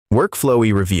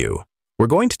WorkFlowy review. We're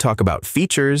going to talk about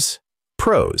features,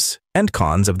 pros, and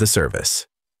cons of the service.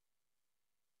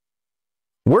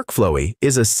 WorkFlowy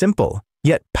is a simple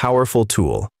yet powerful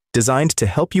tool designed to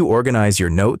help you organize your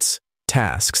notes,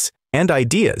 tasks, and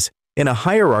ideas in a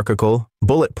hierarchical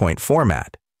bullet point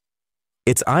format.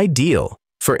 It's ideal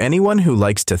for anyone who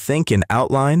likes to think in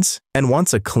outlines and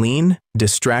wants a clean,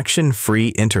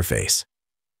 distraction-free interface.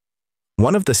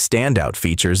 One of the standout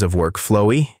features of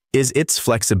WorkFlowy is its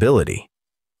flexibility.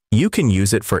 You can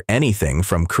use it for anything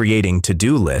from creating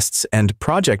to-do lists and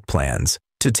project plans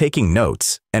to taking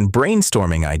notes and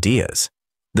brainstorming ideas.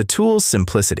 The tool's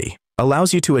simplicity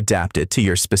allows you to adapt it to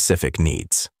your specific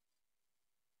needs.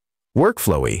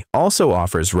 WorkFlowy also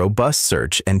offers robust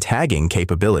search and tagging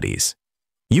capabilities.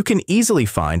 You can easily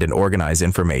find and organize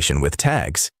information with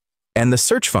tags, and the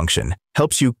search function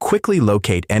helps you quickly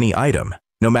locate any item,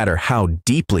 no matter how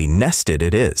deeply nested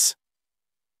it is.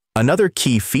 Another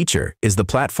key feature is the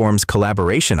platform's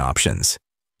collaboration options.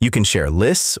 You can share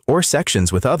lists or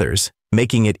sections with others,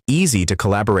 making it easy to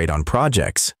collaborate on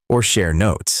projects or share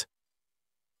notes.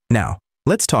 Now,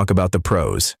 let's talk about the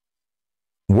pros.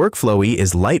 WorkFlowy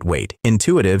is lightweight,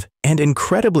 intuitive, and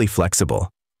incredibly flexible,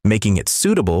 making it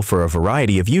suitable for a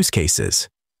variety of use cases.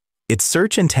 Its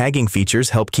search and tagging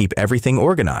features help keep everything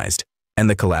organized, and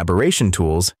the collaboration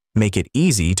tools make it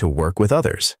easy to work with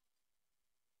others.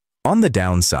 On the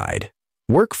downside,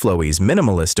 WorkFlowy's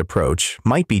minimalist approach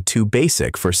might be too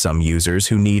basic for some users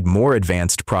who need more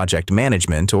advanced project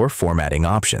management or formatting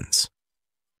options.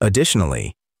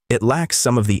 Additionally, it lacks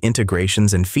some of the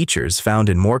integrations and features found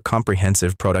in more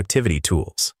comprehensive productivity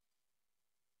tools.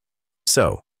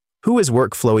 So, who is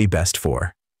WorkFlowy best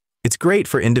for? It's great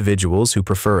for individuals who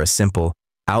prefer a simple,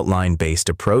 outline-based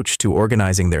approach to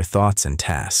organizing their thoughts and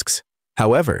tasks.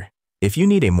 However, if you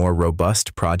need a more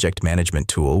robust project management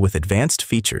tool with advanced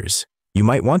features, you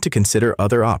might want to consider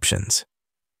other options.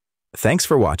 Thanks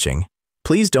for watching.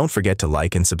 Please don't forget to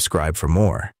like and subscribe for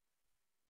more.